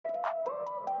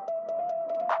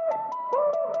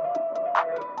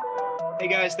Hey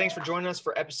guys, thanks for joining us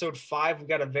for episode 5. We've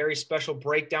got a very special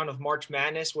breakdown of March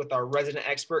Madness with our resident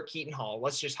expert, Keiton Hall.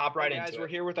 Let's just hop right into it. We're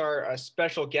here with our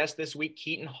special guest this week,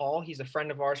 Keiton Hall. He's a friend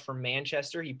of ours from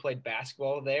Manchester. He played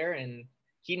basketball there. And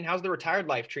Keiton, how's the retired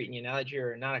life treating you now that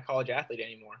you're not a college athlete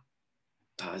anymore?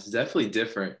 It's definitely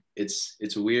different.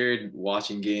 It's weird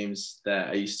watching games that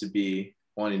I used to be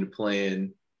wanting to play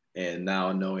in, and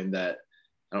now knowing that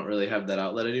I don't really have that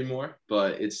outlet anymore.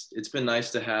 But it's been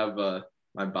nice to have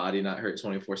my body not hurt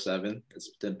 24/7. It's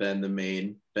been the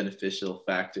main beneficial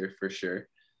factor for sure.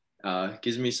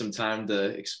 Gives me some time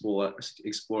to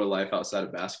explore life outside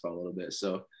of basketball a little bit.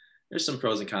 So there's some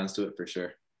pros and cons to it for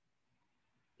sure.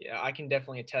 Yeah, I can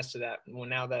definitely attest to that. Well,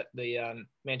 now that the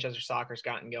Manchester soccer's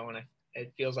gotten going,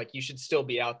 it feels like you should still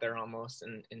be out there almost.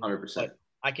 And 100%.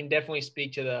 I can definitely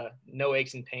speak to the no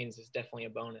aches and pains is definitely a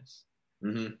bonus.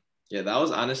 Mm-hmm. Yeah, that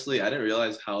was honestly, I didn't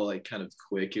realize how kind of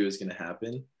quick it was going to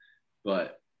happen.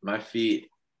 But my feet,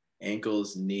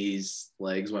 ankles, knees,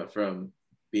 legs went from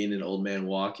being an old man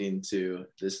walking to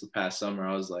this past summer.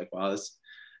 I was like, wow, I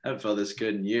haven't felt this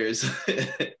good in years.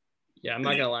 Yeah, I'm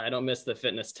not gonna lie, I don't miss the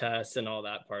fitness tests and all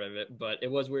that part of it, but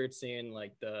it was weird seeing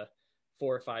the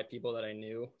 4 or 5 people that I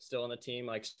knew still on the team,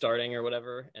 starting or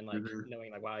whatever, and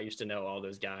knowing wow, I used to know all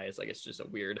those guys. It's just a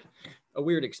weird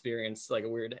experience, a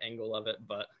weird angle of it,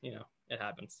 but it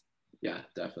happens. Yeah,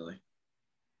 definitely.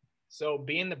 So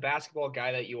being the basketball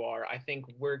guy that you are, I think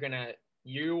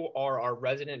you are our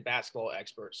resident basketball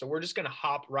expert. So we're just going to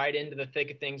hop right into the thick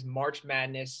of things. March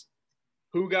Madness.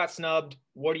 Who got snubbed?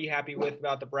 What are you happy with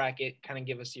about the bracket? Kind of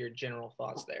give us your general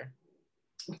thoughts there.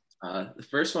 The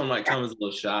first one might come as a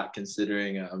little shock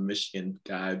considering a Michigan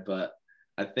guy, but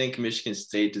I think Michigan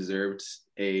State deserved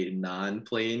a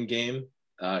non-play-in game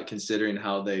considering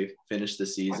how they finished the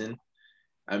season.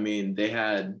 I mean, they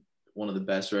had one of the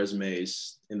best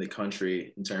resumes in the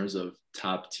country in terms of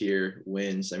top tier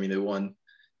wins. I mean, they won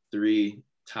 3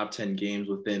 top 10 games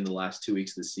within the last 2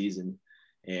 weeks of the season,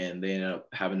 and they ended up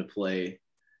having to play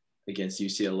against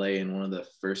UCLA in one of the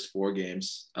first 4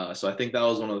 games. So I think that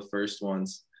was one of the first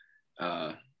ones.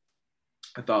 I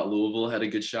thought Louisville had a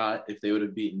good shot. If they would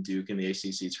have beaten Duke in the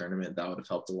ACC tournament, that would have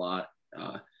helped a lot.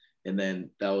 And then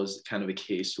that was kind of a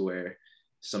case where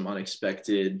some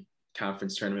unexpected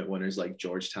conference tournament winners like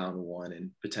Georgetown won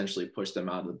and potentially pushed them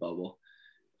out of the bubble.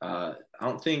 I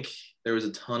don't think there was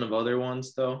a ton of other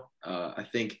ones though. I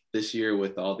think this year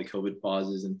with all the COVID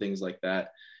pauses and things like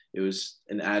that, it was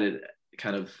an added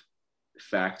kind of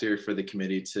factor for the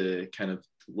committee to kind of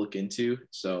look into.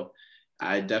 So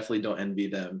I definitely don't envy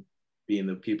them being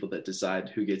the people that decide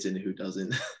who gets in and who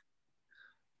doesn't.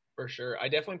 For sure. I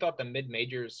definitely thought the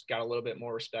mid-majors got a little bit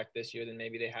more respect this year than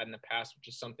maybe they had in the past, which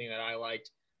is something that I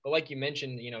liked. But like you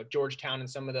mentioned, Georgetown and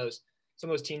some of those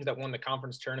teams that won the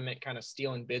conference tournament kind of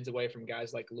stealing bids away from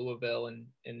guys like Louisville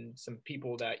and some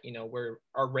people that, were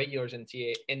our regulars in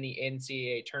the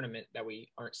NCAA tournament that we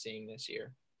aren't seeing this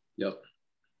year. Yep.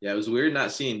 Yeah, it was weird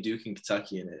not seeing Duke and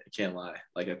Kentucky in it. I can't lie.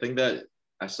 I think that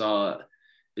I saw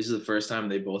this is the first time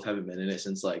they both haven't been in it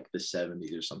since the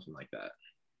 70s or something like that.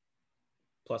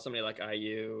 Plus somebody like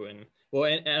IU and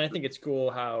I think it's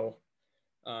cool how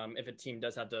if a team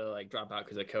does have to drop out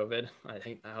because of COVID, I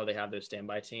think how they have those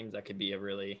standby teams, that could be a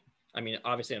really,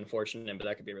 obviously unfortunate, but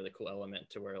that could be a really cool element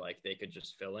to where they could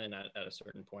just fill in at a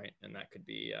certain point, and that could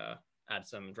be add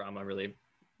some drama, really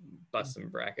bust some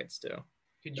brackets too.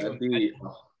 That'd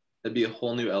be a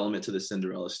whole new element to the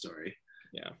Cinderella story.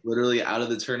 Yeah, literally out of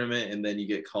the tournament, and then you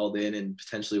get called in and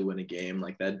potentially win a game.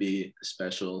 That'd be a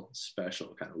special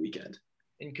kind of weekend.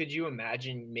 And could you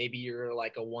imagine maybe you're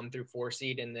a 1 through 4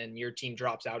 seed and then your team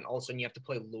drops out and all of a sudden you have to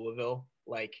play Louisville?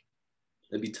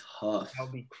 That'd be tough. That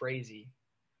would be crazy.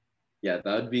 Yeah,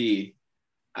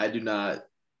 I do not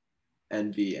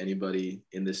envy anybody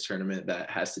in this tournament that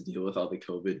has to deal with all the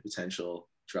COVID potential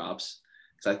drops.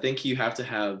 Because I think you have to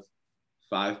have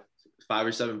five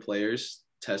or 7 players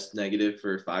test negative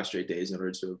for 5 straight days in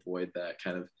order to avoid that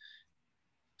kind of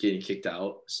getting kicked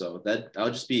out. So that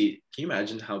would just be, can you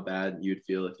imagine how bad you'd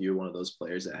feel if you were one of those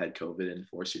players that had COVID and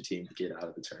forced your team to get out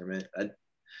of the tournament?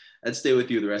 I'd stay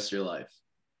with you the rest of your life.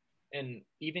 And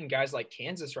even guys like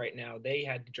Kansas right now, they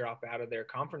had to drop out of their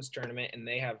conference tournament, and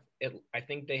I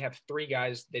think they have 3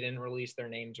 guys. They didn't release their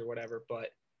names or whatever, but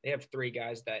they have 3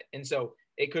 guys and so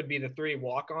it could be the 3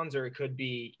 walk-ons, or it could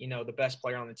be, the best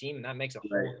player on the team. And that makes a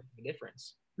whole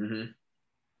difference. Mm-hmm.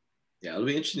 Yeah. It'll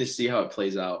be interesting to see how it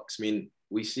plays out. 'Cause,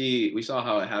 we saw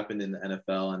how it happened in the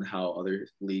NFL and how other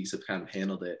leagues have kind of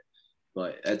handled it,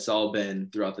 but it's all been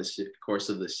throughout the course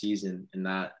of the season and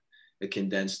not a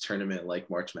condensed tournament like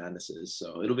March Madness is.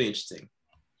 So it'll be interesting.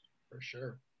 For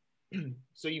sure.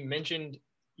 So you mentioned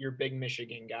you're a big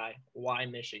Michigan guy. Why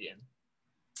Michigan?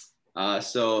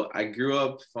 So I grew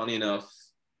up, funny enough,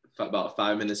 about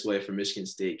 5 minutes away from Michigan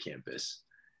State campus.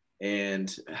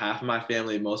 And half of my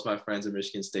family, most of my friends are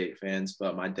Michigan State fans,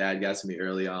 but my dad got to me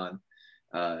early on.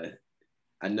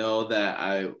 I know that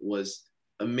I was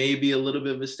maybe a little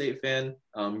bit of a State fan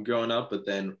growing up, but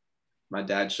then my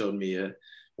dad showed me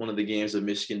one of the games of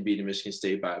Michigan beating Michigan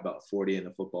State by about 40 in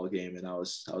a football game, and I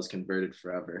was converted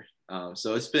forever.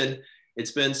 So it's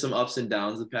been some ups and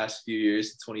downs the past few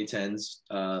years,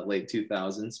 2010s, late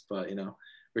 2000s, but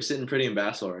we're sitting pretty in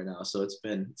basketball right now, so it's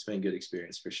been a good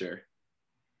experience for sure.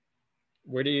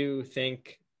 Where do you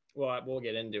think? Well, we'll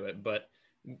get into it, but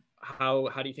how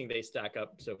do you think they stack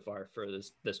up so far for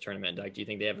this tournament? Like, do you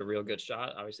think they have a real good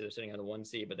shot? Obviously, they're sitting on the 1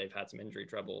 seed, but they've had some injury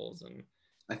troubles, and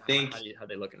I think how are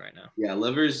they looking right now? Yeah,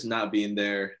 Livers not being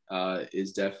there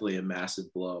is definitely a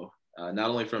massive blow. Not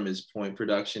only from his point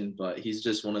production, but he's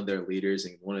just one of their leaders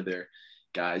and one of their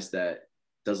guys that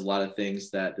does a lot of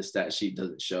things that the stat sheet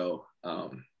doesn't show.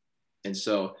 And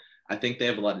so I think they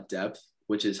have a lot of depth,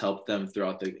 which has helped them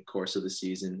throughout the course of the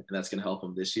season, and that's going to help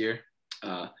them this year.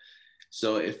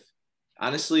 So if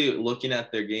honestly looking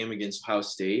at their game against Ohio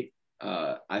State,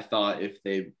 I thought if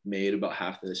they made about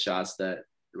half of the shots that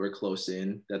were close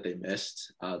in that they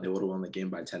missed, they would have won the game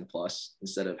by 10 plus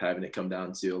instead of having it come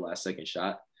down to a last second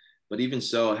shot. But even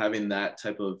so, having that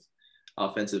type of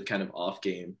offensive kind of off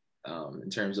game in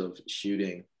terms of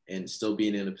shooting and still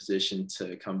being in a position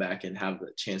to come back and have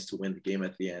the chance to win the game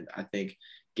at the end, I think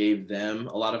gave them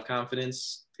a lot of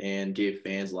confidence and gave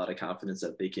fans a lot of confidence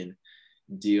that they can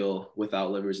deal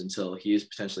without Livers until he is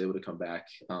potentially able to come back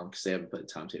because they haven't put a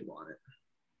timetable on it.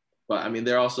 But I mean,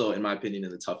 they're also, in my opinion,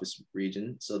 in the toughest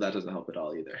region, so that doesn't help at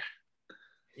all either.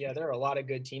 Yeah, there are a lot of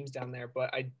good teams down there,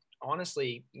 but I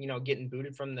honestly, getting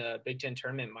booted from the Big Ten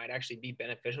tournament might actually be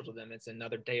beneficial to them. It's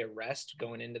another day of rest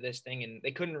going into this thing, and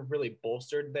they couldn't have really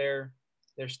bolstered their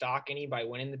stock any by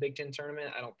winning the Big Ten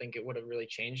tournament. I don't think it would have really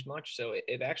changed much, so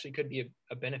it actually could be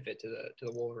a benefit to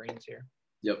the Wolverines here.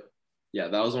 Yep. Yeah,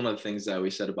 that was one of the things that we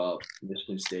said about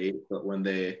Michigan State, but when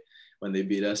they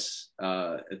beat us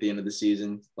at the end of the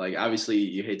season, like obviously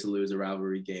you hate to lose a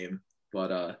rivalry game,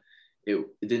 but it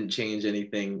didn't change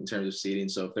anything in terms of seeding.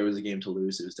 So if there was a game to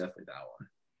lose, it was definitely that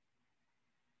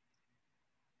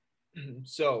one.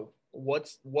 So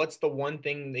what's the one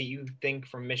thing that you think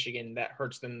from Michigan that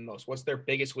hurts them the most? What's their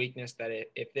biggest weakness that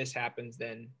if this happens,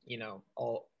 then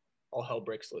all hell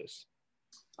breaks loose?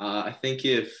 I think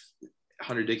if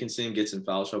Hunter Dickinson gets in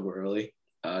foul trouble early,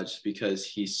 just because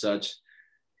he's such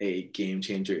a game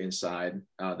changer inside.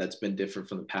 That's been different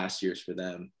from the past years for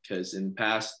them, because in the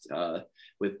past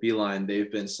with Beeline,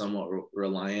 they've been somewhat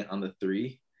reliant on the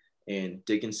three, and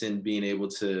Dickinson being able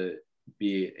to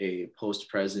be a post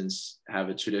presence, have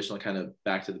a traditional kind of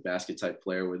back to the basket type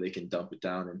player where they can dump it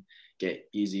down and get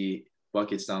easy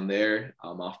buckets down there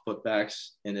off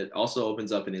putbacks. And it also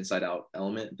opens up an inside out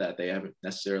element that they haven't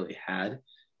necessarily had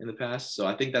in the past. So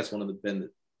I think that's been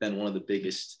one of the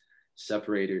biggest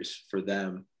separators for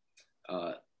them.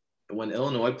 When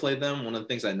Illinois played them, one of the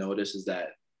things I noticed is that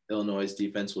Illinois'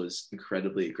 defense was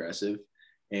incredibly aggressive,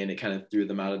 and it kind of threw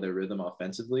them out of their rhythm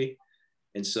offensively.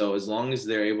 And so as long as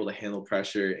they're able to handle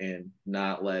pressure and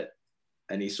not let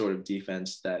any sort of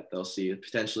defense that they'll see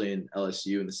potentially in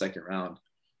LSU in the second round,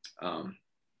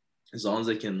 as long as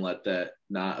they can let that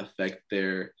not affect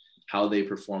how they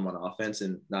perform on offense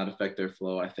and not affect their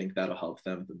flow, I think that'll help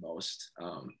them the most.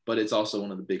 But it's also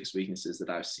one of the biggest weaknesses that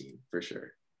I've seen for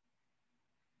sure.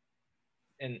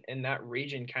 And that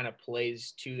region kind of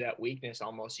plays to that weakness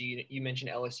almost. You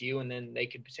mentioned LSU, and then they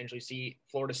could potentially see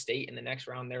Florida State in the next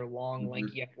round. They're long,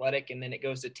 lanky, athletic, and then it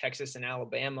goes to Texas and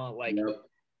Alabama.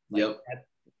 Yep.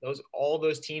 All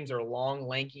those teams are long,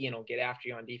 lanky, and will get after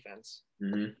you on defense.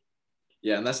 Mm-hmm.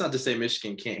 Yeah, and that's not to say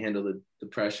Michigan can't handle the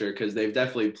pressure, because they've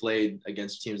definitely played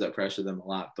against teams that pressure them a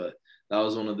lot. But that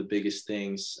was one of the biggest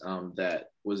things that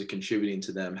was contributing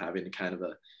to them having kind of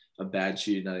a bad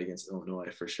shooting night against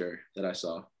Illinois for sure that I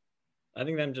saw. I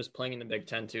think them just playing in the Big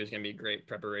Ten too is going to be great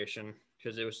preparation,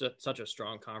 because it was such a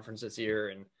strong conference this year,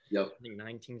 and I think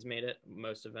 9 teams made it,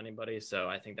 most of anybody. So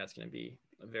I think that's going to be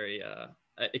a very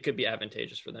it could be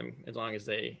advantageous for them as long as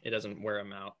it doesn't wear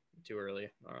them out too early,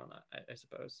 I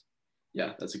suppose.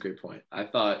 Yeah, that's a great point. I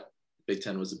thought Big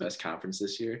Ten was the best conference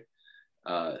this year,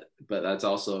 but that's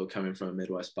also coming from a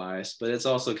Midwest bias. But it's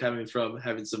also coming from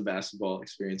having some basketball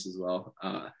experience as well.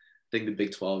 I think the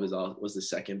Big 12 was the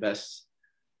second best.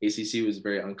 ACC was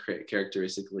very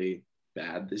uncharacteristically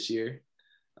bad this year,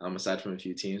 aside from a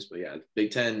few teams. But yeah,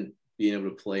 Big Ten being able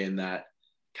to play in that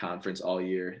conference all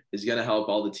year is going to help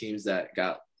all the teams that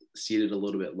got seated a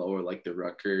little bit lower, like the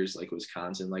Rutgers, like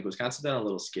Wisconsin. Like Wisconsin's been a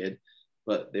little skid,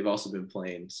 but they've also been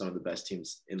playing some of the best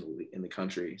teams in the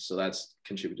country, so that's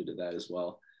contributed to that as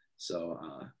well. So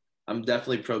I'm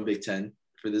definitely pro Big Ten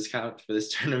for this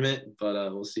tournament,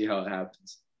 but we'll see how it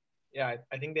happens. Yeah,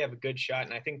 I think they have a good shot,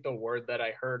 and I think the word that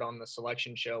I heard on the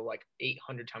selection show like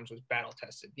 800 times was battle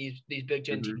tested. These Big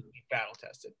Ten teams will be battle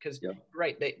tested because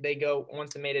right, they go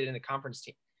once they made it in the conference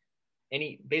team.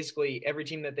 Basically every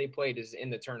team that they played is in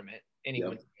the tournament.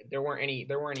 There weren't any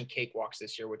cakewalks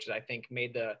this year, which I think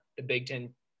made the Big Ten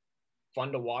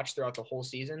fun to watch throughout the whole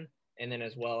season. And then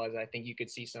as well as I think you could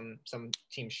see some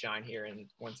teams shine here and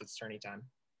once it's tourney time.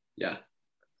 Yeah,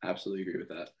 absolutely agree with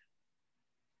that.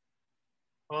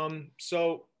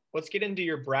 So let's get into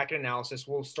your bracket analysis.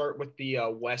 We'll start with the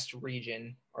West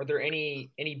region. Are there any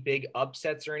big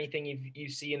upsets or anything you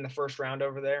see in the first round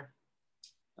over there?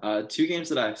 Two games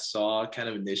that I saw kind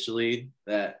of initially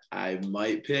that I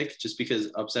might pick just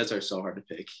because upsets are so hard to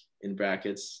pick in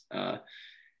brackets.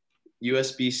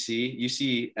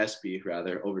 UCSB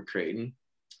rather over Creighton.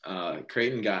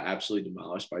 Creighton got absolutely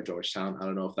demolished by Georgetown. I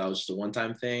don't know if that was just a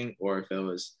one-time thing or if it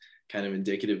was kind of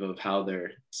indicative of how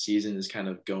their season is kind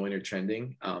of going or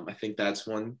trending. I think that's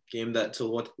one game that to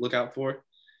look out for.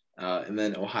 And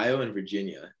then Ohio and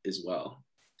Virginia as well.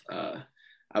 The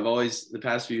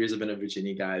past few years, I've been a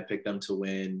Virginia guy. I picked them to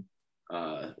win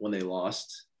when they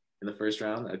lost in the first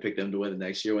round. I picked them to win the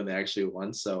next year when they actually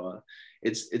won. So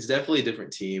it's definitely a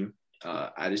different team.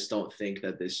 I just don't think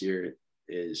that this year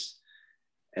is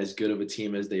as good of a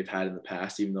team as they've had in the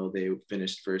past, even though they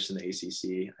finished first in the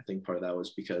ACC. I think part of that was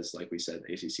because, like we said,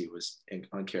 the ACC was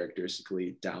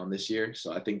uncharacteristically down this year.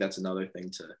 So I think that's another thing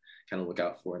to kind of look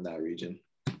out for in that region.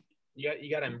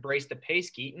 You got to embrace the pace,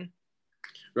 Keiton.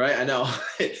 Right, I know.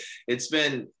 It's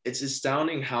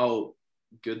astounding how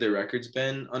good their record's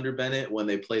been under Bennett when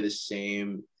they play the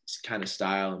same kind of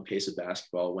style and pace of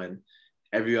basketball when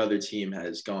every other team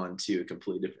has gone to a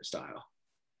completely different style.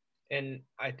 And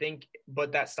I think,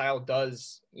 but that style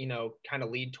does, kind of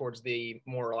lead towards the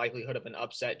more likelihood of an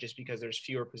upset just because there's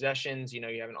fewer possessions. You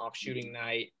have an off shooting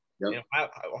night. Yep. And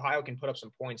Ohio can put up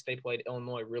some points. They played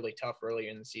Illinois really tough earlier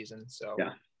in the season. So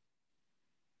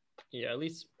yeah, at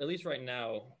least right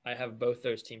now, I have both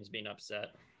those teams being upset.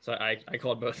 So I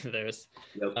called both of those.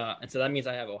 Yep. And so that means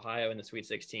I have Ohio in the Sweet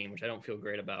 16, which I don't feel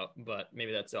great about, but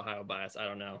maybe that's Ohio bias. I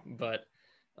don't know. But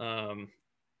I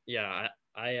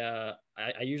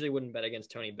usually wouldn't bet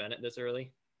against Tony Bennett this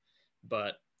early,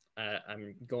 but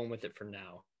I'm going with it for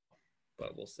now,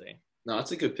 but we'll see. No,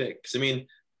 that's a good pick. Because,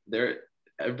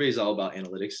 everybody's all about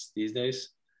analytics these days.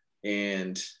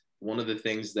 And one of the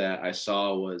things that I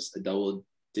saw was a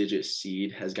double-digit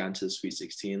seed has gotten to the Sweet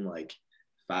 16 like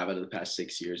 5 out of the past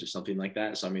 6 years or something like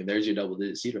that. So, there's your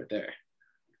double-digit seed right there.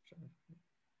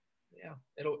 Yeah,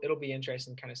 it'll be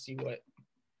interesting to kind of see what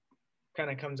kind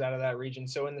of comes out of that region.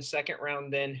 So in the second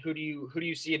round, then who do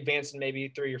you see advancing maybe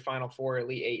through your Final Four,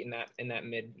 Elite Eight in that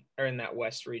mid or in that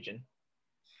West region?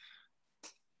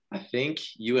 I think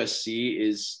USC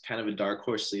is kind of a dark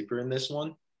horse sleeper in this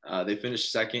one. They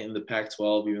finished second in the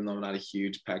Pac-12, even though I'm not a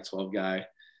huge Pac-12 guy.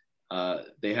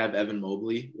 They have Evan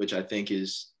Mobley, which I think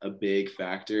is a big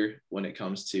factor when it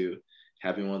comes to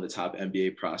having one of the top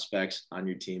NBA prospects on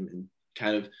your team. And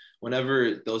kind of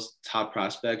whenever those top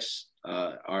prospects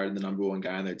are the number one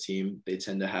guy on their team, they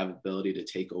tend to have ability to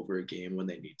take over a game when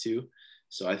they need to.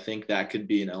 So I think that could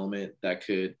be an element that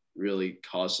could really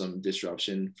cause some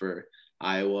disruption for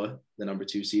Iowa, the number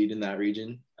 2 seed in that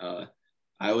region.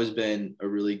 Iowa's been a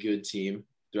really good team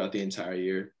throughout the entire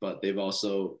year, but they've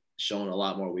also shown a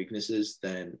lot more weaknesses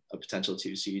than a potential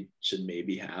 2 seed should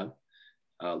maybe have.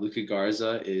 Luka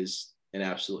Garza is an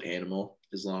absolute animal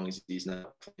as long as he's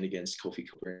not playing against Kofi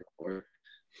Cockburn or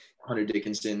Hunter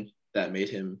Dickinson that made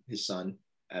him his son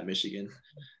at Michigan.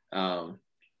 But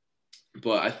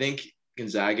I think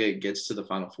Gonzaga gets to the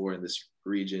Final Four in this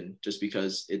region just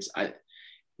because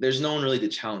there's no one really to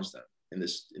challenge them in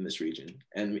this region.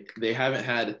 And they haven't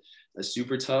had a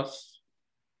super tough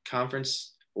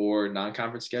conference or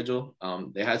non-conference schedule.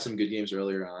 They had some good games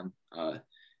earlier on.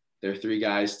 Their 3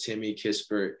 guys, Timmy,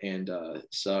 Kispert, and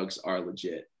Suggs, are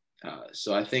legit.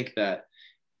 So I think that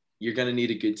you're going to need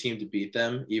a good team to beat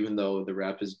them, even though the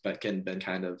rep has been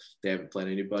kind of, they haven't played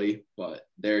anybody, but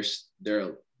they're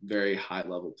very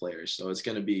high-level players. So it's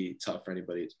going to be tough for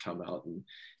anybody to come out and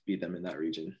beat them in that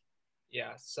region.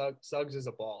 Yeah, Suggs is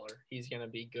a baller. He's going to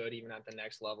be good even at the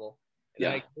next level. And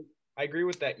yeah. I agree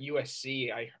with that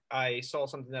USC. I saw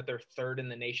something that they're 3rd in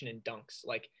the nation in dunks.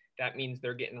 Like, that means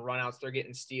they're getting runouts, they're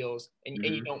getting steals, and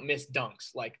you don't miss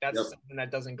dunks. Like, that's something that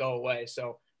doesn't go away.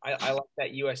 So I like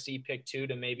that USC pick too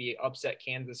to maybe upset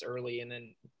Kansas early and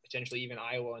then potentially even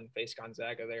Iowa and face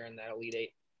Gonzaga there in that Elite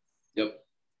Eight. Yep.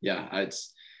 Yeah,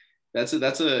 that's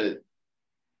the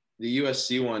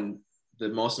USC one, the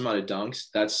most amount of dunks.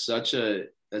 That's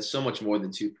so much more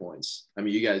than 2 points. I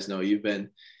mean, you guys know, you've been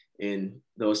in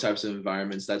those types of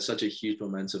environments. That's such a huge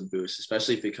momentum boost,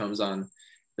 especially if it comes on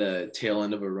the tail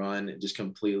end of a run. It just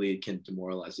completely can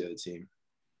demoralize the other team.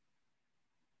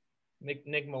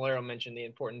 Nick Malero mentioned the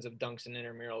importance of dunks and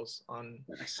intramurals on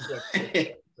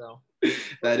so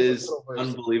that is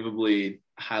unbelievably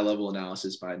high level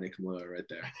analysis by Nick Malero right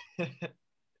there.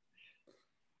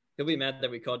 He'll be mad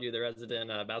that we called you the resident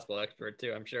basketball expert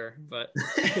too, I'm sure. But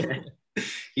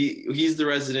he's the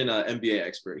resident NBA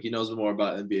expert. He knows more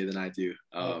about NBA than I do.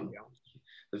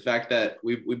 The fact that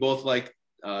we both like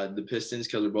the Pistons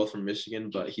because we're both from Michigan,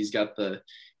 but he's got the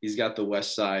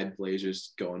West Side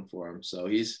Blazers going for him. So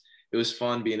it was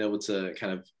fun being able to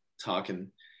kind of talk and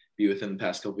be with him the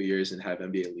past couple of years and have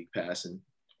NBA League Pass and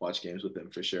watch games with him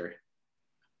for sure.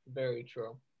 Very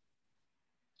true.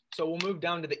 So we'll move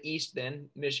down to the East then,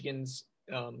 Michigan's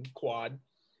quad.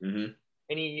 Mm-hmm.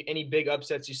 Any big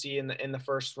upsets you see in the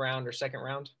first round or second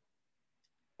round?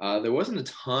 There wasn't a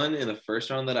ton in the first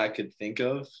round that I could think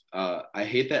of. I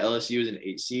hate that LSU is an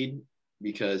 8 seed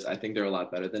because I think they're a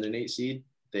lot better than an 8 seed.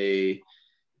 They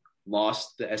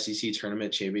lost the SEC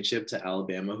tournament championship to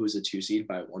Alabama, who's a 2 seed,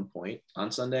 by 1 point on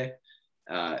Sunday.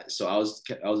 So I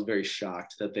was very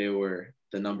shocked that they were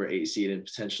the number 8 seed in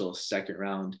potential second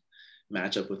round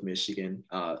matchup with Michigan.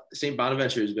 St.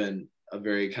 Bonaventure has been a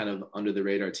very kind of under the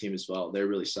radar team as well. They're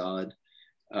really solid.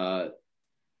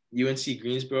 UNC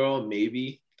Greensboro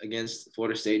maybe against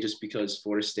Florida State, just because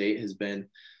Florida State has been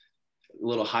a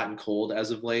little hot and cold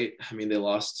as of late. I mean, they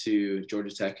lost to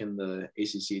Georgia Tech in the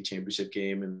ACC championship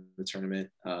game in the tournament.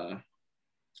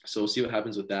 So we'll see what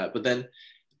happens with that. But then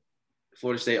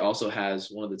Florida State also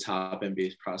has one of the top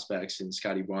NBA prospects in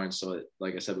Scotty Barnes. So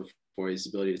like I said before, his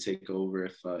ability to take over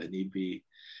if need be.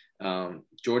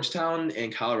 Georgetown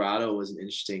and Colorado was an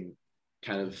interesting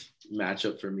kind of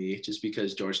matchup for me, just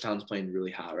because Georgetown's playing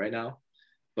really hot right now.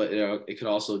 But it could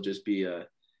also just be a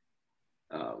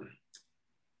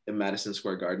Madison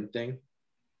Square Garden thing.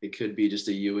 It could be just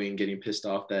a Ewing getting pissed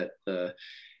off that the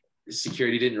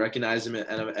security didn't recognize him at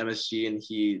MSG, and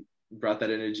he brought that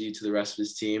energy to the rest of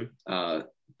his team.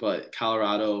 But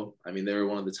Colorado, I mean, they were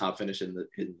one of the top finish in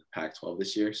the Pac-12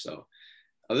 this year. So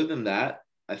other than that,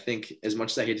 I think, as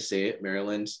much as I hate to say it,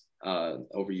 Maryland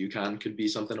over UConn could be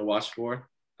something to watch for.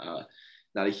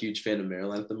 Not a huge fan of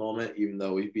Maryland at the moment, even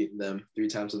though we've beaten them 3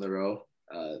 times in a row.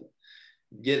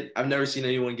 I've never seen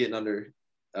anyone getting under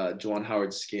Juwan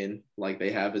Howard's skin like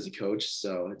they have as a coach.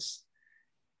 So it's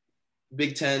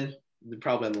Big Ten,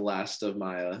 probably on the last of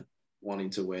my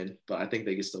wanting to win, but I think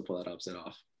they can still pull that upset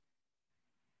off.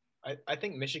 I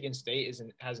think Michigan State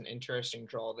has an interesting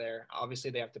draw there.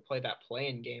 Obviously, they have to play that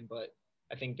play-in game, but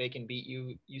I think they can beat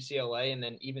UCLA and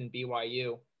then even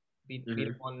BYU. Beat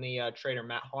on the trader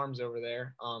Matt Harms over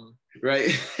there.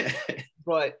 Right.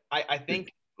 But I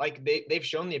think like they've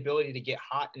shown the ability to get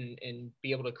hot and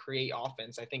be able to create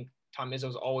offense. I think Tom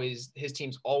Izzo's his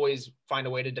teams always find a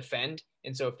way to defend.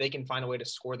 And so if they can find a way to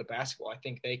score the basketball, I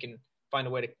think they can find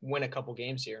a way to win a couple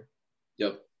games here.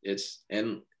 Yep.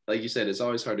 And like you said, it's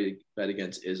always hard to bet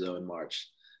against Izzo in March.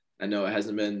 I know it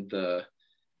hasn't been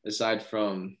aside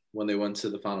from when they went to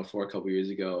the Final Four a couple years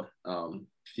ago, a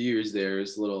few years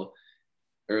there's a little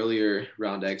earlier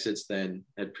round exits than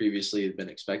had previously been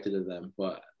expected of them.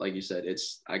 But like you said,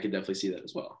 I could definitely see that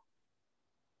as well.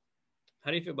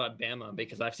 How do you feel about Bama?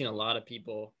 Because I've seen a lot of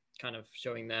people kind of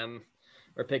showing them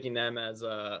or picking them as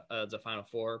a Final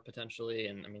Four potentially.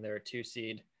 And I mean, they're a 2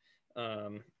 seed.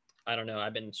 I don't know.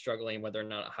 I've been struggling whether or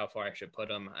not how far I should put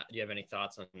them. Do you have any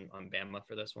thoughts on Bama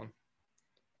for this one?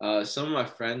 Some of my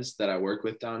friends that I work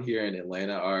with down here in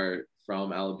Atlanta are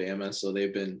from Alabama, so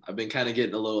I've been kind of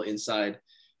getting a little inside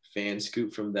fan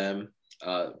scoop from them.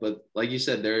 But like you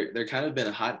said, they're kind of been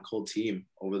a hot and cold team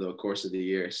over the course of the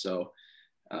year. So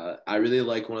I really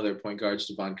like one of their point guards,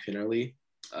 Devon Kinnerly.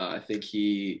 I think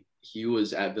he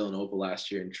was at Villanova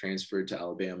last year and transferred to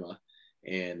Alabama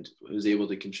and was able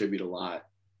to contribute a lot.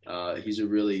 He's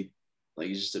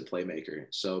just a playmaker.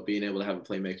 So being able to have a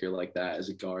playmaker like that as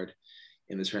a guard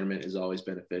in the tournament is always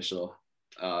beneficial.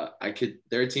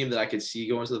 They're a team that I could see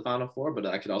going to the Final Four, but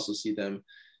I could also see them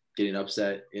getting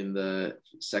upset in the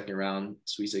second round,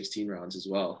 Sweet 16 rounds as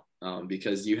well,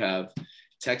 because you have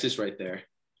Texas right there.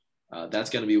 That's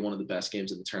going to be one of the best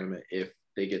games in the tournament if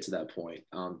they get to that point,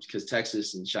 because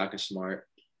Texas and Shaka Smart,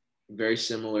 very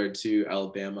similar to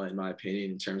Alabama, in my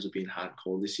opinion, in terms of being hot and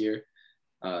cold this year.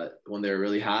 When they're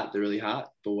really hot, they're really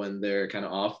hot. But when they're kind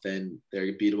of off, then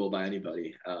they're beatable by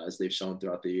anybody, as they've shown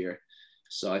throughout the year.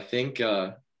 So I think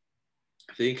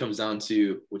it comes down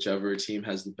to whichever team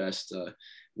has the best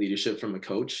leadership from a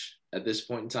coach at this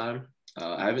point in time.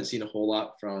 I haven't seen a whole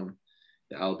lot from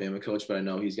the Alabama coach, but I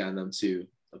know he's gotten them to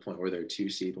a point where they're 2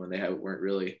 seed when they weren't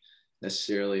really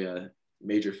necessarily a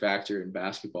major factor in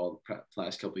basketball the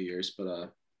last couple of years.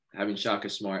 But having Shaka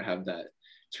Smart have that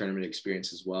tournament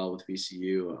experience as well with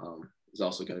VCU is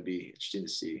also going to be interesting to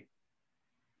see.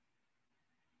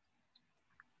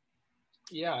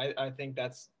 Yeah, I think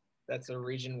that's a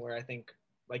region where I think,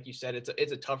 like you said,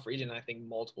 it's a tough region. I think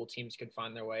multiple teams could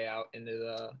find their way out into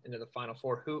the Final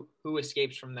Four. Who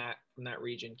escapes from that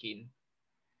region, Keiton?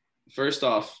 First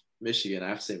off, Michigan. I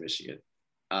have to say Michigan.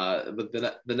 But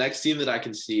the next team that I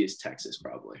can see is Texas,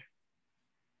 probably.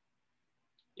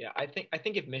 Yeah, I think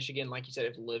if Michigan, like you said,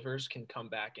 if Livers can come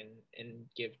back and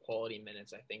give quality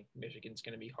minutes, I think Michigan's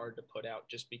going to be hard to put out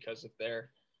just because of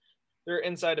their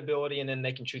inside ability, and then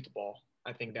they can shoot the ball.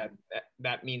 I think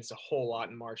that means a whole lot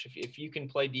in March. If you can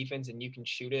play defense and you can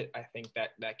shoot it, I think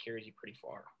that carries you pretty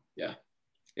far. Yeah,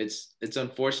 it's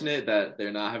unfortunate that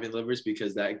they're not having Livers,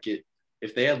 because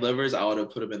if they had Livers, I would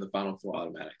have put them in the Final Four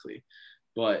automatically.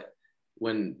 But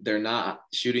when they're not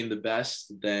shooting the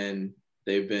best, then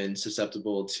they've been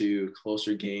susceptible to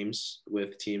closer games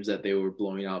with teams that they were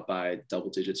blowing out by double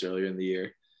digits earlier in the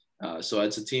year. So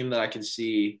it's a team that I can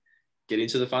see getting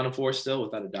to the Final Four still,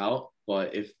 without a doubt.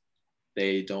 But if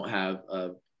they don't have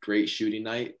a great shooting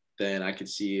night, then I could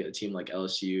see a team like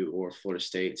LSU or Florida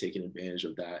State taking advantage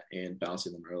of that and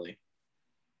bouncing them early.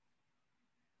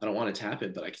 I don't want it to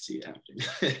happen, but I can see it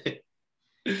happening.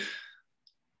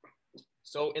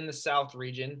 So in the South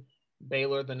region,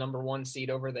 Baylor, the number 1 seed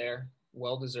over there,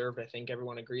 well-deserved. I think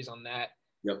everyone agrees on that.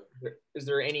 Yep. Is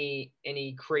there any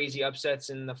crazy upsets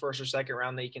in the first or second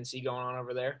round that you can see going on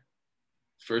over there?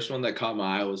 First one that caught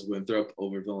my eye was Winthrop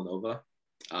over Villanova.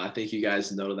 I think you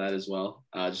guys know that as well,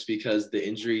 just because the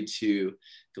injury to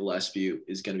Gillespie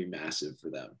is going to be massive for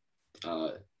them.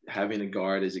 Having a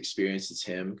guard as experienced as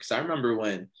him, because I remember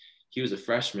when he was a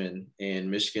freshman and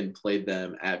Michigan played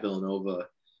them at Villanova,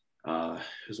 it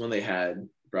was when they had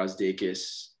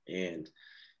Brazdeikis, and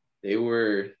he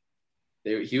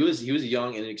was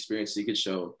young and inexperienced, he could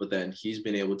show, but then he's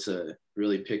been able to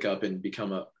really pick up and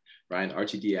become a Ryan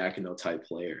Arcidiacono type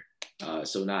player.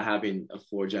 So not having a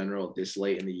floor general this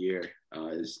late in the year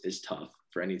is tough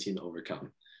for any team to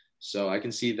overcome. So I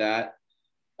can see that.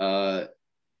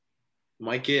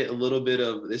 Might get a little bit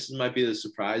of, this might be the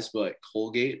surprise, but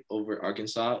Colgate over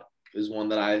Arkansas is one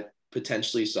that I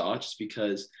potentially saw, just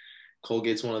because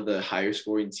Colgate's one of the higher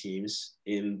scoring teams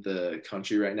in the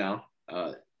country right now.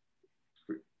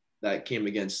 That came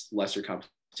against lesser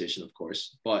competition, of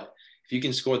course. But if you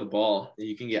can score the ball and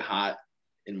you can get hot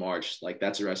in March, like,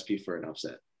 that's a recipe for an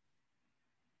upset.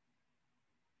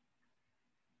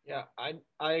 Yeah,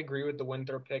 I agree with the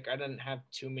Winthrop pick. I didn't have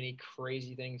too many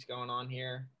crazy things going on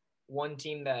here. One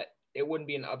team that it wouldn't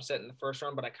be an upset in the first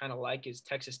round, but I kind of like, is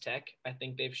Texas Tech. I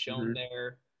think they've shown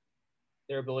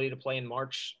their ability to play in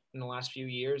March in the last few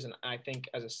years, and I think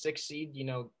as a 6th seed,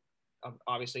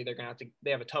 obviously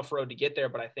they have a tough road to get there,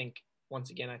 but I think once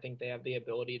again, I think they have the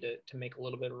ability to make a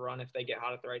little bit of a run if they get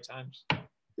hot at the right times.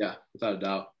 Yeah, without a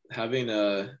doubt. Having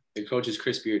the coach is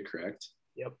Chris Beard, correct?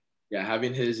 Yep. Yeah,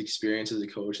 having his experience as a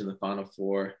coach in the Final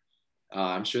Four,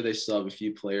 I'm sure they still have a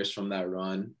few players from that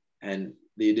run, and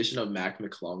the addition of Mac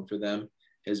McClung for them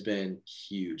has been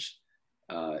huge.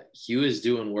 He was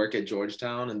doing work at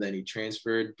Georgetown and then he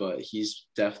transferred, but he's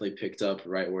definitely picked up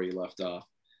right where he left off.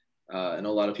 I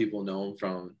know a lot of people know him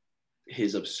from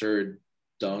his absurd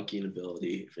dunking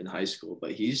ability in high school,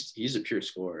 but he's a pure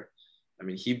scorer. I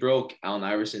mean, he broke Allen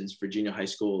Iverson's Virginia high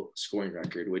school scoring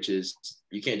record, which is,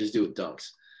 you can't just do it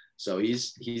dunks. So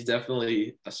he's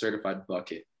definitely a certified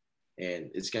bucket, and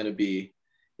it's going to be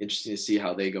interesting to see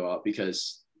how they go out,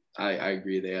 because I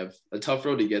agree they have a tough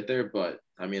road to get there, but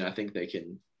I mean, I think they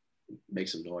can make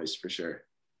some noise for sure.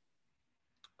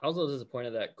 I was a little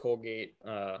disappointed that Colgate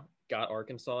got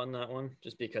Arkansas in that one,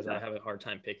 just because I have a hard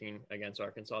time picking against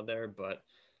Arkansas there. But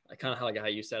I kind of like how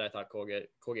you said, I thought Colgate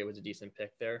was a decent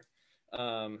pick there.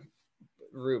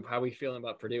 Rube, how are we feeling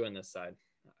about Purdue on this side?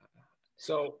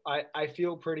 So I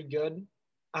feel pretty good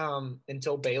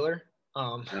until Baylor.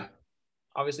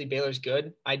 Obviously, Baylor's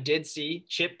good. I did see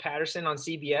Chip Patterson on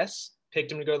CBS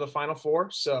picked him to go to the Final Four.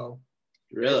 So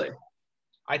really,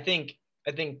 I think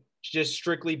just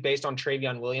strictly based on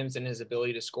Travion Williams and his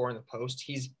ability to score in the post,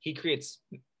 he creates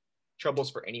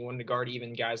troubles for anyone to guard.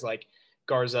 Even guys like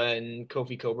Garza and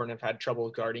Kofi Coburn have had trouble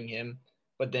guarding him.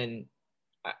 But then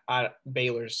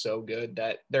Baylor's so good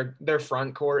that their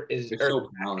front court is They're so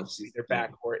balanced. Their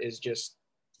back court is just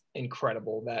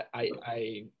incredible. That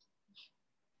I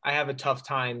have a tough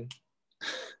time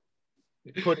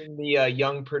putting the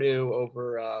young Purdue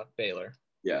over Baylor.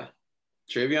 Yeah,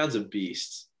 Travion's a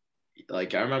beast.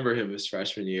 Like I remember him his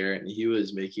freshman year, and he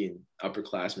was making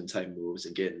upperclassman type moves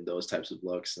and getting those types of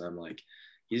looks. And I'm like,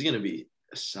 he's gonna be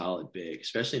a solid big,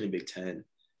 especially in the Big Ten.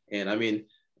 And I mean,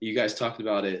 you guys talked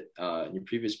about it in your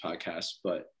previous podcast,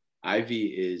 but Ivy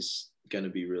is gonna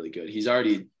be really good. He's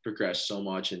already progressed so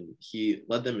much, and he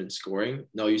led them in scoring.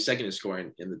 No, he's second in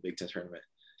scoring in the Big Ten tournament,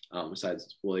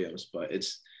 besides Williams. But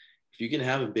it's if you can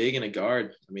have a big and a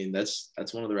guard, I mean, that's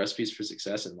one of the recipes for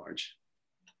success in March.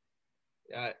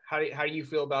 How do you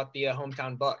feel about the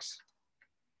hometown Bucks?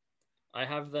 I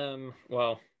have them.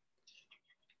 Well,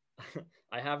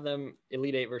 I have them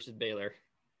Elite Eight versus Baylor,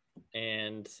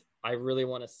 and I really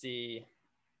want to see.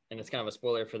 And it's kind of a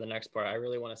spoiler for the next part. I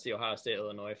really want to see Ohio State,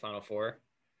 Illinois Final Four.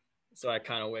 So I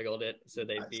kind of wiggled it so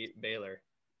they beat Baylor.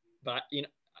 But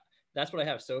that's what I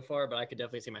have so far. But I could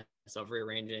definitely see myself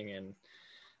rearranging, and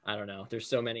I don't know. There's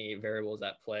so many variables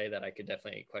at play that I could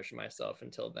definitely question myself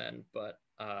until then. But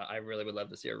I really would love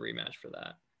to see a rematch for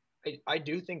that. I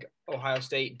do think Ohio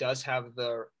State does have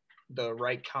the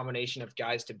right combination of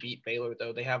guys to beat Baylor,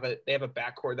 though. They have a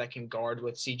backcourt that can guard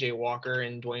with C.J. Walker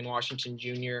and Dwayne Washington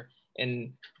Jr.,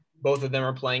 and both of them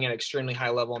are playing at an extremely high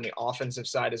level on the offensive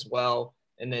side as well.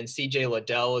 And then C.J.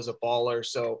 Liddell is a baller.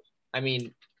 So, I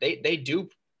mean, they do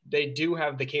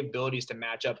have the capabilities to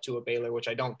match up to a Baylor, which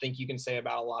I don't think you can say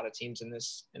about a lot of teams in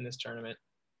this tournament.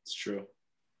 It's true.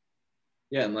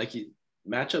 Yeah, and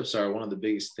matchups are one of the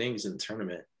biggest things in the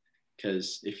tournament,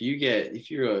 because if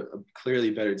you're a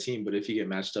clearly better team, but if you get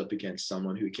matched up against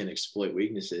someone who can exploit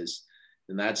weaknesses,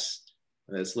 then that's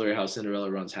literally how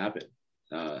Cinderella runs happen.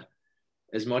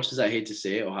 As much as I hate to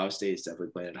say it, Ohio State is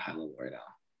definitely playing at a high level right now.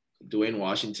 Dwayne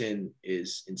Washington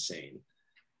is insane,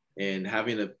 and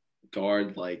having a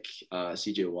guard like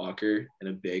C.J. Walker and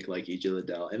a big like E.J.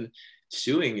 Liddell, and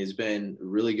Suing has been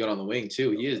really good on the wing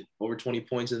too. He has over 20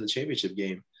 points in the championship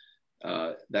game.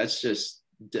 That's just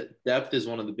depth is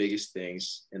one of the biggest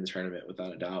things in the tournament,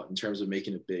 without a doubt, in terms of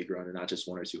making a big run and not just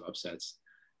one or two upsets.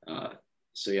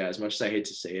 So yeah, as much as I hate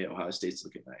to say it, Ohio State's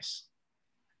looking nice.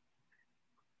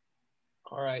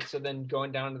 All right, so then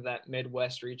going down to that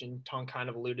Midwest region, Tom kind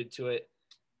of alluded to it.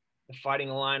 The Fighting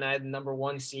Illini, the number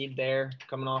 1 seed there,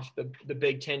 coming off the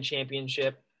Big Ten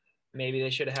championship. Maybe they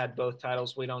should have had both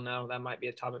titles. We don't know. That might be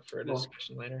a topic for a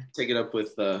discussion later. Take it up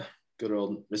with good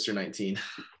old Mr. 19.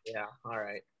 Yeah, all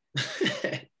right.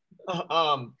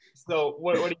 So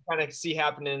what do you kind of see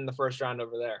happening in the first round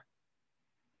over there?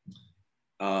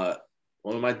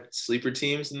 One of my sleeper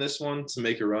teams in this one to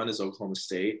make a run is Oklahoma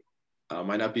State.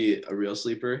 Might not be a real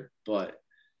sleeper, but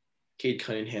Cade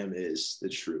Cunningham is the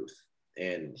truth.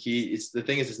 And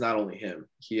it's not only him.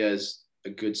 He has a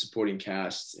good supporting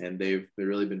cast, and they've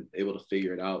really been able to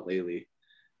figure it out lately.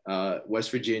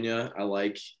 West Virginia,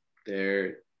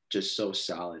 they're just so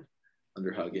solid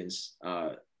under Huggins.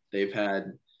 They've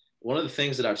had one of the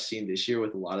things that I've seen this year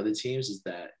with a lot of the teams is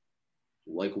that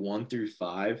 1 through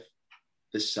 5,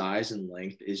 the size and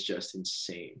length is just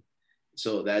insane.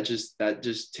 So that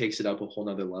just takes it up a whole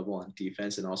nother level on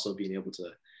defense, and also being able to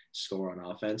score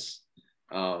on offense.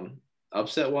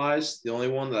 Upset wise, the only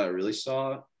one that I really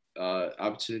saw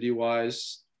opportunity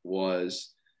wise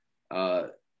was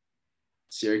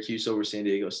Syracuse over San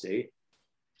Diego State.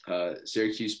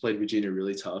 Syracuse played Virginia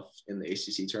really tough in the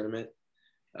ACC tournament.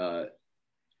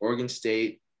 Oregon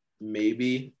State,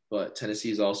 maybe, but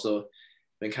Tennessee's also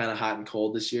been kind of hot and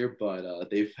cold this year, but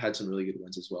they've had some really good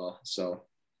wins as well. So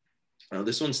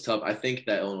this one's tough. I think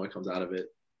that Illinois comes out of it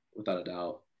without a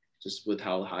doubt, just with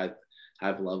how high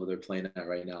of a level they're playing at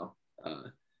right now.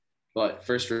 But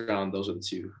first round, those are the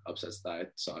 2 upsets that I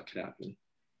saw could happen.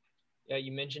 Yeah,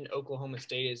 you mentioned Oklahoma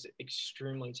State is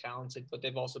extremely talented, but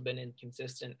they've also been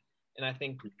inconsistent. And I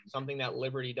think something that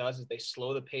Liberty does is they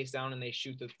slow the pace down and they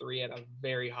shoot the 3 at a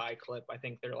very high clip. I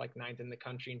think they're 9th in the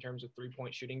country in terms of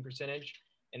 3-point shooting percentage.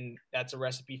 And that's a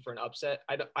recipe for an upset.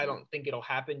 I don't think it'll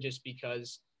happen just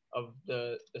because of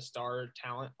the star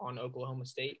talent on Oklahoma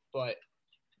State, but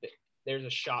there's a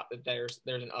shot that there's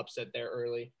an upset there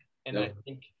early. And I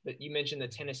think that you mentioned the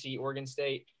Tennessee, Oregon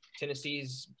State.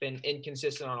 Tennessee's been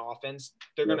inconsistent on offense.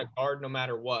 They're going to guard no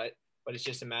matter what, but it's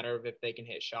just a matter of if they can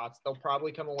hit shots. They'll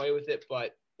probably come away with it,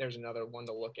 but there's another one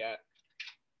to look at.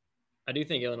 I do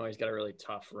think Illinois has got a really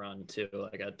tough run too,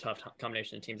 a tough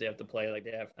combination of teams they have to play.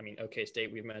 They have, OK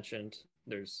State we've mentioned.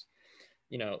 There's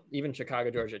even Chicago,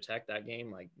 Georgia Tech, that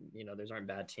game, like, those aren't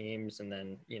bad teams. And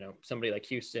then, somebody like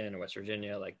Houston or West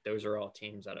Virginia, like those are all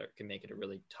teams that can make it a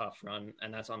really tough run.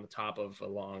 And that's on the top of a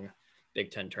long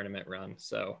Big Ten tournament run.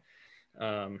 So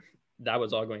that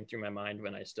was all going through my mind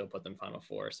when I still put them Final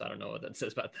Four. So I don't know what that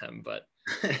says about them, but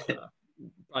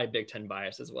probably Big Ten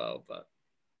bias as well. But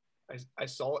I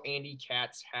saw Andy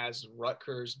Katz has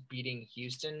Rutgers beating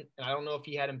Houston, and I don't know if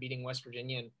he had him beating West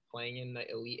Virginia and playing in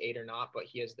the Elite Eight or not, but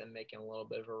he has them making a little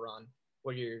bit of a run.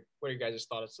 What are your guys'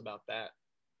 thoughts about that?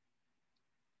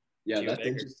 Yeah, that's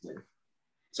interesting.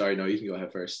 Sorry, no, you can go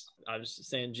ahead first. I was just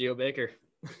saying Geo Baker.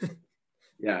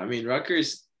 Yeah, I mean,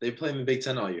 Rutgers, they played in the Big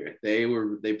Ten all year.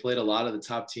 They played a lot of the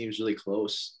top teams really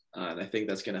close, and I think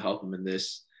that's going to help them in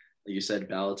this. Like you said,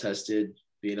 ballot tested,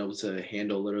 being able to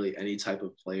handle literally any type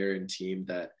of player and team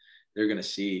that they're going to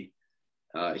see.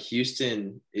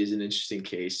 Houston is an interesting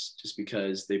case just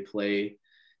because they play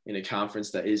in a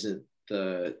conference that isn't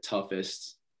the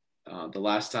toughest. The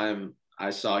last time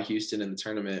I saw Houston in the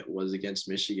tournament was against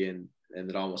Michigan, and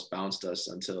it almost bounced us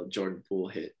until Jordan Poole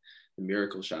hit the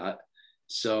miracle shot.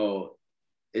 So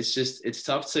it's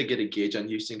tough to get a gauge on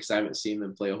Houston because I haven't seen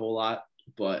them play a whole lot,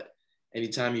 but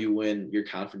anytime you win your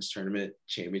conference tournament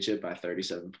championship by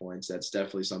 37 points, that's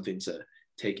definitely something to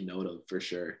take note of for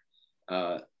sure.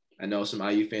 I know some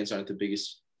IU fans aren't the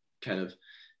biggest kind of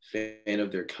fan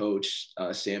of their coach,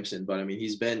 Sampson, but I mean,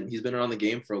 he's been around the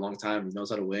game for a long time. He knows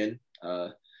how to win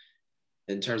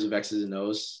in terms of X's and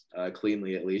O's,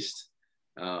 cleanly at least.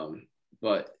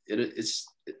 But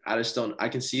I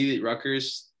can see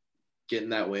Rutgers getting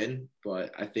that win,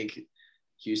 but I think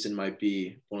Houston might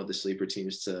be one of the sleeper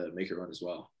teams to make a run as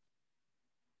well.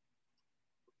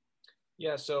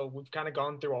 Yeah, so we've kind of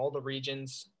gone through all the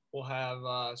regions. We'll have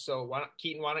so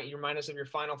Keiton, why don't you remind us of your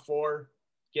Final Four,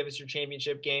 give us your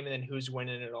championship game, and then who's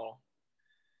winning it all?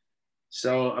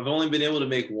 So I've only been able to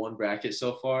make one bracket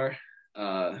so far.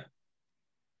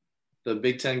 The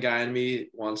Big Ten guy in me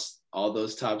wants all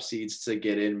those top seeds to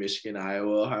get in: Michigan,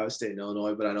 Iowa, Ohio State, and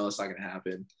Illinois, but I know it's not going to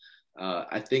happen.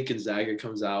 I think Gonzaga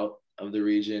comes out of the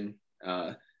region.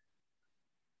 I'm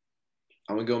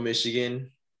gonna go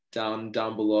Michigan down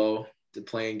below to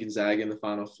playing Gonzaga in the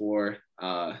Final Four.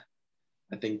 I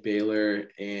think Baylor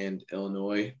and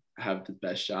Illinois have the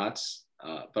best shots,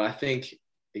 but I think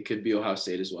it could be Ohio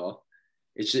State as well.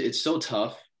 It's so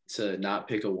tough to not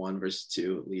pick a 1 versus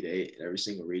 2 Elite Eight in every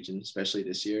single region, especially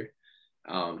this year.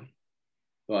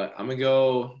 But I'm gonna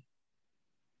go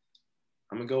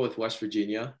with West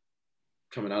Virginia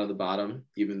coming out of the bottom,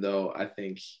 even though I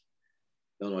think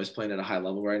Illinois is playing at a high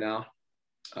level right now.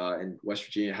 And West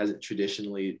Virginia hasn't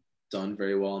traditionally done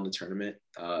very well in the tournament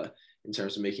in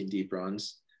terms of making deep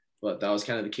runs. But that was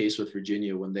kind of the case with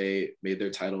Virginia when they made their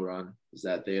title run, is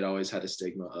that they had always had a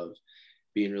stigma of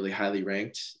being really highly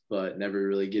ranked, but never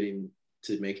really getting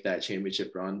to make that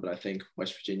championship run. But I think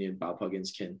West Virginia and Bob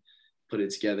Huggins can put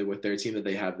it together with their team that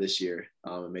they have this year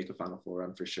and make a Final Four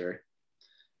run for sure.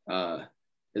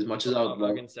 As much as I would love,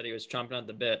 Huggins said he was chomping at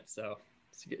the bit, so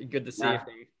it's good to see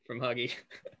from Huggy.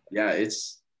 Yeah,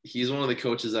 he's one of the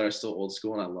coaches that are still old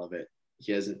school, and I love it.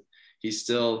 He's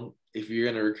still, if you're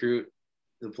going to recruit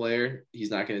the player, he's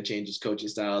not going to change his coaching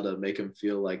style to make them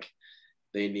feel like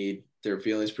they need their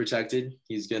feelings protected.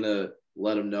 He's going to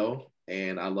let them know,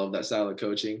 and I love that style of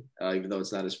coaching, even though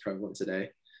it's not as prevalent today.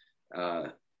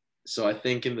 So I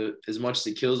think as much as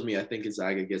it kills me, I think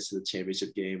Gonzaga gets to the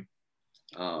championship game.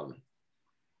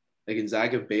 The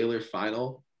Gonzaga-Baylor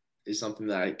final is something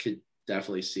that I could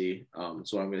definitely see.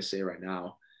 That's what I'm going to say right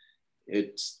now.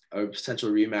 It's a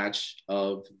potential rematch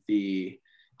of the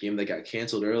game that got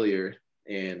canceled earlier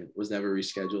and was never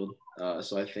rescheduled.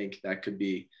 So I think it could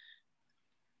be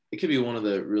one of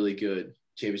the really good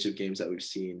championship games that we've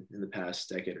seen in the past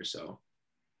decade or so.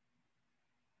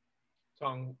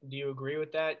 Tong, do you agree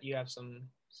with that? You have some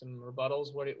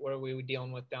rebuttals. What are we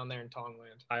dealing with down there in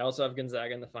Tongland? I also have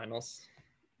Gonzaga in the finals.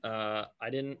 I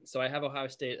have Ohio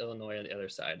State, Illinois on the other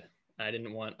side. I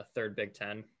didn't want a third Big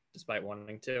Ten, despite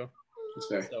wanting to. That's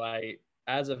fair. So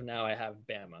as of now, I have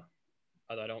Bama.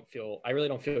 Although I really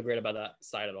don't feel great about that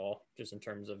side at all, just in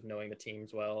terms of knowing the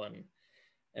teams well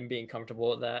and being comfortable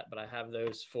with that. But I have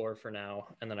those 4 for now.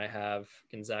 And then I have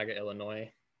Gonzaga,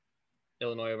 Illinois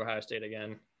over Ohio State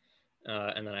again.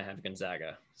 And then I have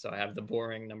Gonzaga. So I have the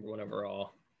boring number 1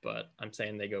 overall, but I'm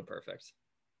saying they go perfect.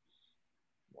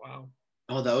 Wow.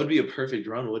 Oh, that would be a perfect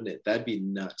run, wouldn't it? That'd be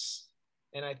nuts.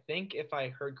 And I think if I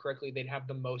heard correctly, they'd have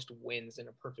the most wins in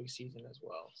a perfect season as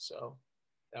well. So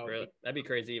that'd be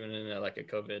crazy, even in a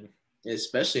COVID.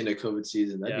 Especially in a COVID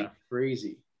season. That'd be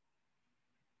crazy.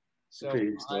 So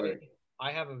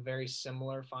I have a very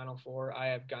similar Final Four. I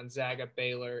have Gonzaga,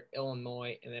 Baylor,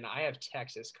 Illinois, and then I have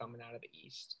Texas coming out of the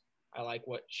East. I like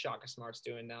what Shaka Smart's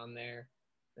doing down there.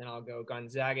 Then I'll go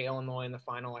Gonzaga, Illinois in the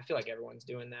final. I feel like everyone's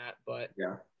doing that, but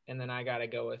Yeah. And then I got to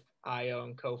go with Io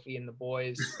and Kofi and the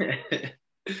boys.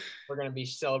 We're going to be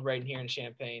celebrating here in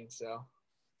Champaign, so.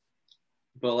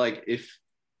 But, like, if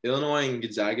Illinois and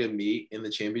Gonzaga meet in the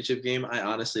championship game, I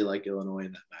honestly like Illinois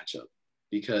in that matchup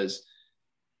because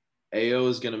AO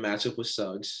is going to match up with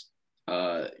Suggs.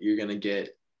 You're going to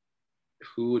get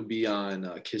who would be on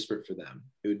Kispert for them.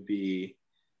 It would be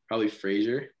probably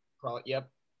Frazier. Probably, yep.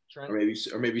 Trent.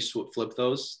 Or maybe flip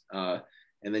those.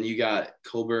 And then you got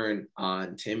Coburn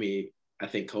on Timmy. I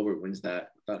think Coburn wins that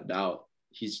without a doubt.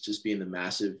 He's just being the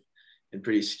massive and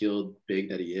pretty skilled big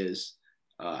that he is.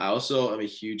 I also am a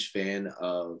huge fan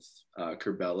of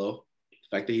Curbelo.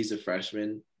 The fact that he's a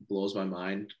freshman blows my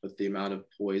mind with the amount of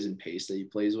poise and pace that he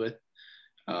plays with.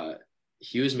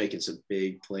 He was making some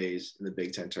big plays in the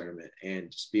Big Ten tournament,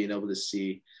 and just being able to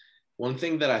see one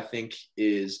thing that I think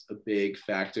is a big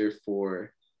factor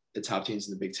for the top teams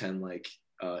in the Big Ten, like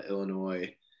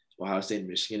Illinois, Ohio State, and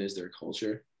Michigan, is their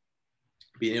culture.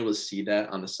 Being able to see that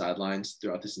on the sidelines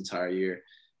throughout this entire year,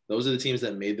 those are the teams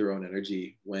that made their own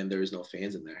energy when there was no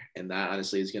fans in there. And that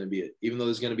honestly is going to be, even though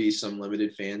there's going to be some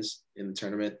limited fans in the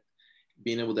tournament,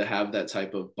 being able to have that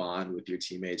type of bond with your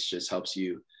teammates just helps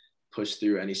you push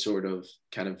through any sort of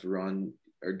kind of run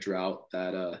or drought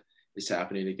that is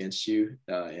happening against you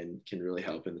and can really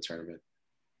help in the tournament.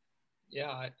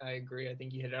 Yeah, I agree. I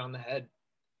think you hit it on the head.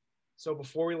 So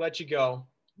before we let you go,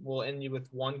 we'll end you with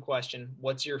one question.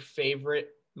 What's your favorite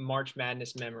March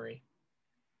Madness memory?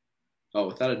 Oh,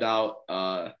 without a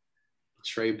doubt,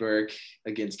 Trey Burke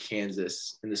against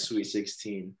Kansas in the Sweet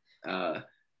 16. I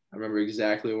remember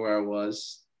exactly where I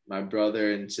was. My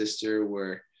brother and sister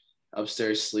were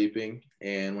upstairs sleeping,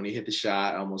 and when he hit the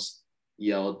shot, I almost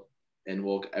yelled and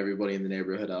woke everybody in the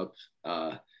neighborhood up.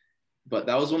 But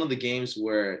that was one of the games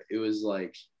where it was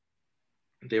like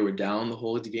they were down the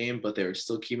whole game, but they were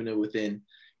still keeping it within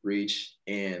reach.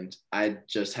 And I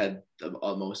just had the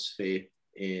utmost faith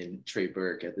in Trey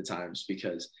Burke at the times,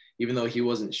 because even though he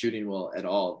wasn't shooting well at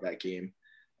all that game,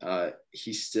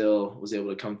 he still was able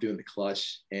to come through in the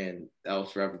clutch, and that will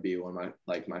forever be one of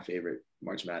my favorite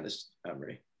March Madness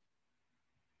memory.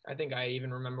 I think I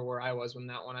even remember where I was when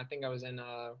that one. I think I was in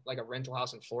a rental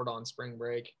house in Florida on spring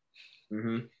break.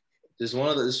 Mm-hmm. Just one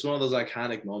of those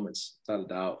iconic moments, without a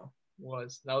doubt.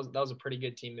 That was a pretty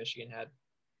good team Michigan had.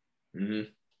 Mm-hmm.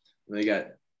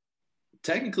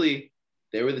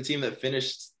 They were the team that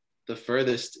finished the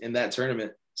furthest in that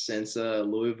tournament since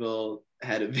Louisville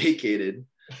had it vacated.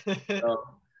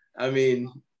 I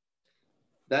mean,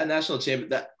 the national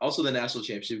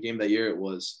championship game that year, it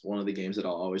was one of the games that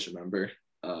I'll always remember.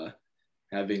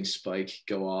 Having Spike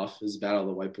go off his battle of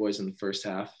the white boys in the first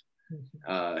half.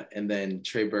 And then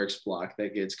Trey Burke's block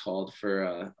that gets called for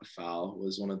a foul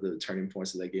was one of the turning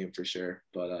points of that game for sure.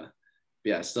 But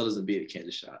yeah, it still doesn't beat a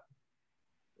Kansas shot.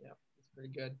 Yeah, it's pretty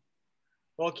good.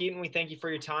 Well, Keiton, we thank you for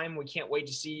your time. We can't wait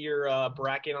to see your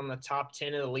bracket on the top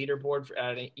 10 of the leaderboard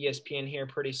at ESPN here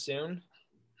pretty soon.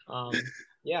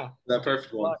 Yeah. That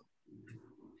perfect one.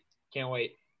 Can't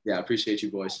wait. Yeah, I appreciate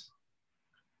you, boys.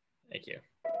 Thank you.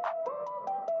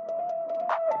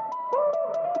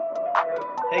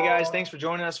 Hey, guys, thanks for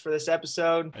joining us for this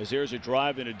episode. As there's a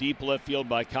drive in a deep left field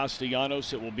by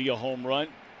Castellanos, it will be a home run.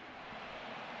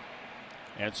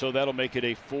 And so that'll make it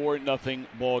a 4-0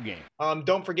 ball game.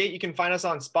 Don't forget, you can find us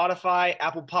on Spotify,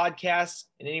 Apple Podcasts,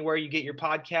 and anywhere you get your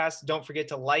podcasts. Don't forget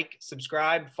to like,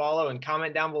 subscribe, follow, and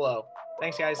comment down below.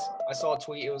 Thanks, guys. I saw a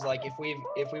tweet. It was like, if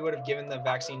we would have given the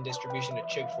vaccine distribution to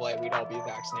Chick-fil-A, we'd all be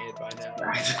vaccinated by now.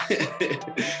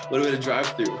 Would have been a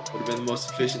drive-through. Would have been the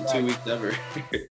most efficient 2 weeks ever.